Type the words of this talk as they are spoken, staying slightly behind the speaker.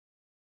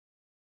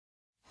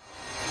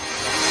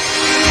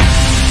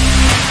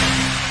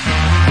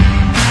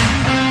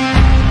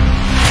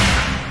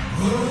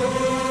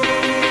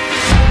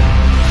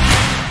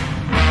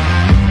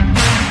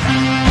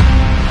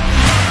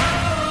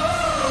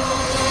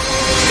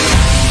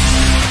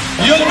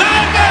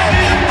United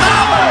in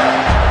power,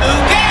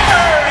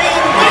 together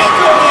in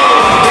victory!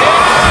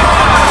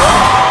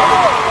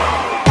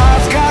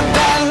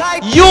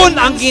 Yun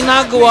ang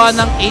ginagawa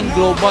ng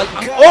Aimglobal.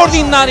 Ang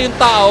ordinaryong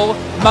tao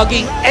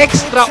maging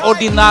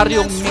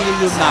extraordinaryong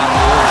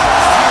milyonaryo.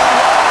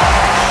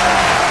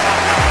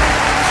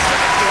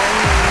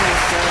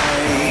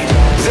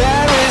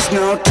 There is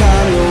no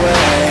time to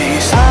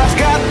waste. I've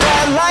got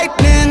that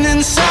lightning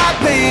inside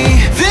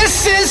me.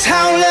 This is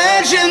how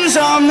legends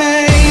are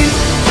made.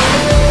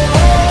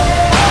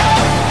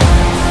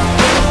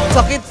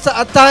 Sakit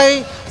sa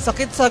atay,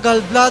 sakit sa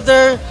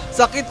gallbladder,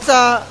 sakit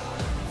sa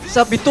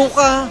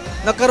bituka,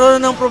 nagkaroon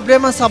ng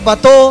problema sa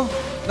bato,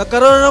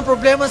 nagkaroon ng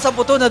problema sa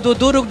buto,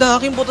 nadudurog na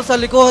aking buto sa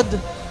likod,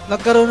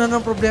 nagkaroon na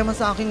ng problema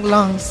sa aking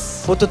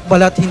lungs. Butot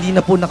balat, hindi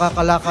na po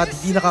nakakalakad,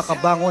 hindi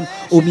nakakabangon,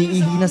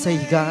 umiihi na sa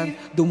higaan,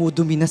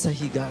 dumudumi na sa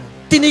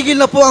higaan. Tinigil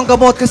na po ang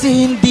gamot kasi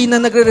hindi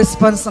na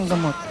nagre-response ang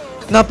gamot.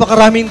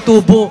 Napakaraming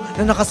tubo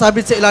na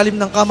nakasabit sa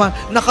ilalim ng kama,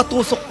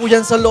 nakatusok po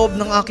yan sa loob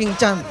ng aking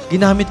tiyan.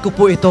 Ginamit ko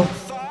po ito.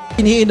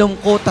 Iniinom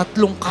ko 3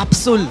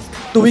 capsule.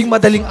 Tuwing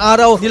madaling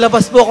araw,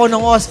 nilabas po ako ng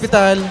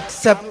hospital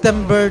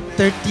September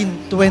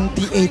 13,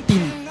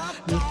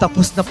 2018.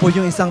 Tapos na po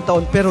yung 1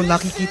 taon pero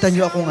nakikita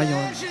niyo ako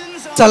ngayon.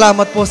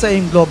 Salamat po sa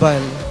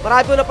Aimglobal.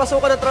 Marami po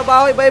napasukan ng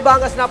trabaho, iba-iba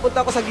hanggang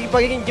napunta ko sa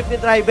pagiging jeepney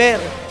driver.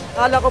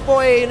 Akala ko po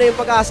yun na yung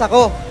pag-asa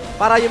ko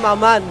para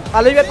yumaman.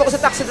 Alumiat po ako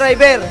sa taxi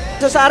driver.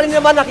 So sa akin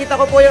naman, nakita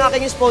ko po yung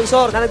aking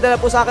sponsor na nagdala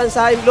po sa akin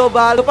sa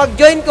Aimglobal. So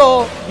pag-join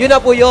ko, yun na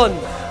po yun.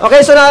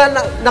 Okay, so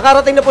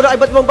nakarating na po ng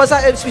iba't ibang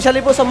bansa,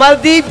 especially po sa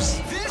Maldives.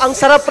 Ang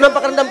sarap po ng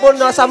pakiramdam po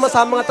na sama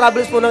sa mga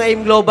travels po ng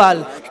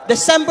Aimglobal.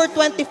 December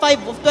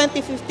 25 of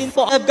 2015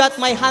 po, I've got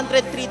my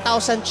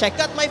 103,000 check.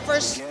 Got my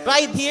first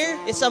ride here.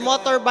 It's a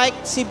motorbike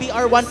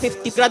CBR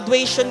 150.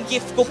 Graduation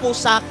gift ko po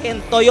sa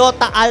akin,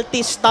 Toyota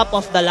Altis top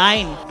of the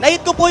line.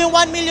 Nahit ko po yung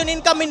 1 million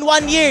income in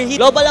 1 year.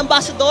 Global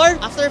Ambassador.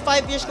 After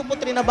 5 years ko po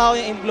trinabaho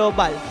yung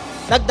Aimglobal.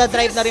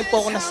 Nagda-drive na rin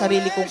po ako ng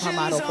sarili kong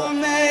Camaro po.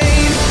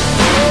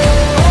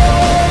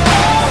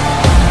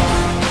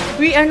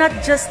 We are not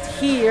just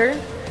here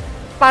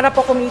para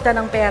po kumita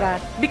ng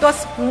pera.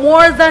 Because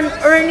more than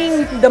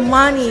earning the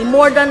money,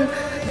 more than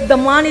the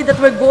money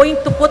that we're going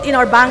to put in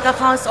our bank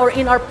accounts or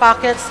in our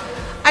pockets,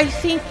 I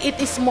think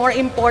it is more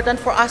important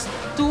for us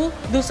to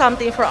do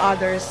something for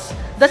others.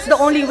 That's the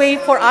only way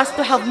for us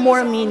to have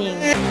more meaning.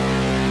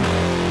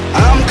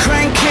 I'm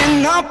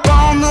cranking up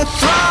on the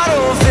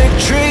throttle,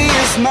 victory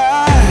is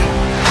mine.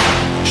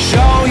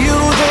 Show you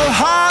the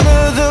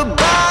harder the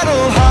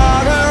battle,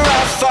 harder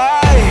I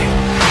fight.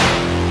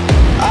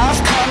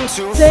 I've come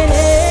to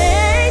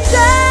Angels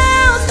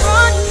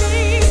run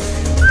me.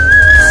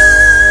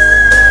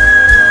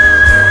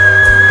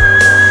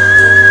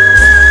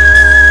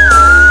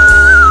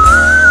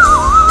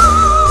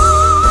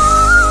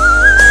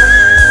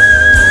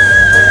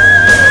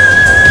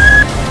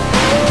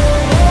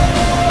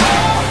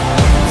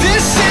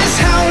 This is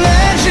how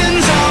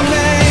legends are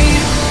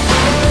made.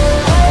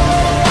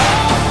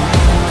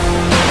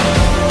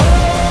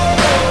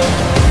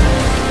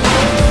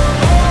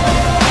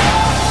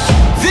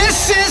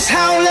 This is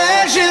how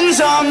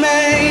legends are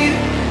made.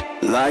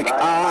 Like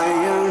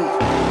iron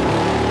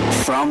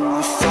from the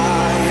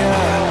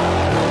fire,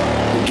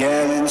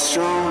 getting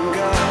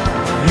stronger.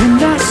 And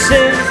I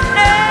said,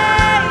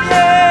 hey,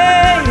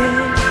 yeah,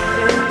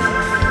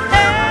 yeah,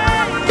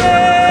 hey,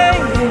 yeah.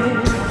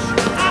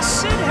 I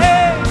said,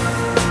 hey,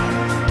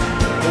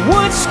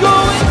 what's going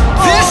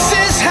on? This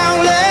is how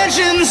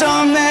legends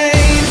are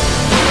made.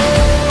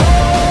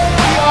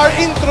 We are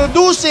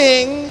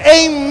introducing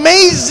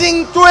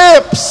Amazing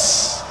Trips.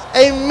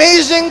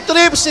 Amazing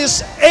Trips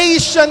is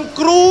Asian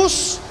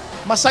cruise.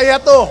 Masaya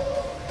to.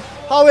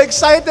 How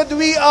excited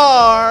we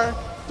are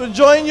to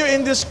join you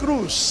in this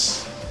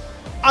cruise.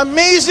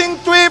 Amazing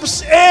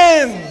Trips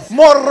in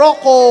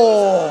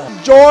Morocco,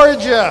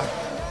 Georgia,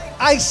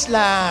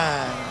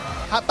 Iceland.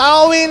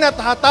 Hatawin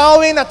at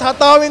hatawin at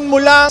hatawin mo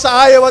lang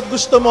sa ayaw at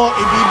gusto mo,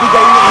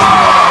 ibibigay ni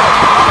Inyo.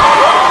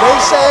 They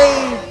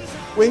say,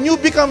 when you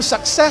become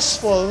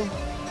successful,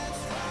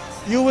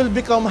 you will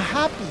become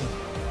happy.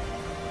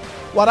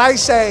 What I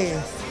say,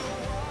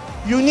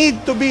 you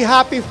need to be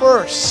happy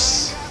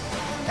first.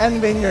 And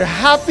when you're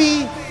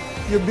happy,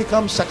 you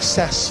become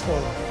successful.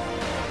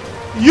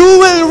 You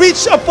will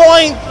reach a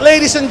point,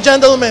 ladies and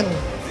gentlemen,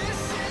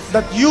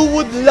 that you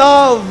would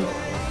love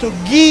to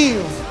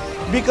give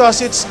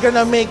because it's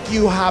gonna make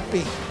you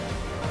happy.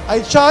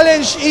 I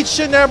challenge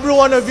each and every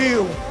one of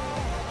you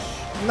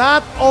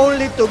not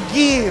only to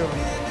give,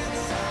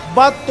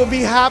 but to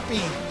be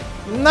happy.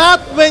 Not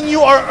when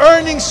you are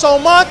earning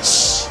so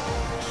much,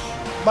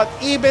 but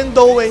even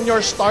though when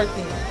you're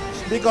starting.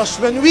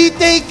 Because when we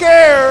take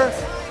care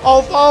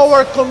of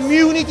our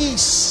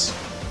communities,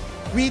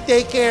 we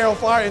take care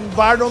of our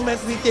environment,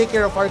 we take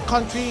care of our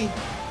country,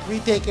 we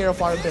take care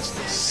of our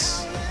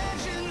business.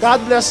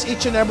 God bless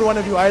each and every one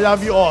of you. I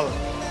love you all.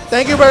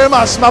 Thank you very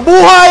much.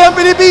 Mabuhay ang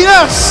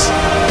Pilipinas!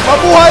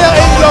 Mabuhay ang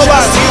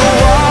Aimglobal!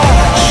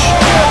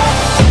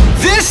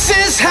 This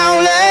is how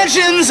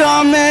legends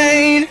are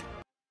made.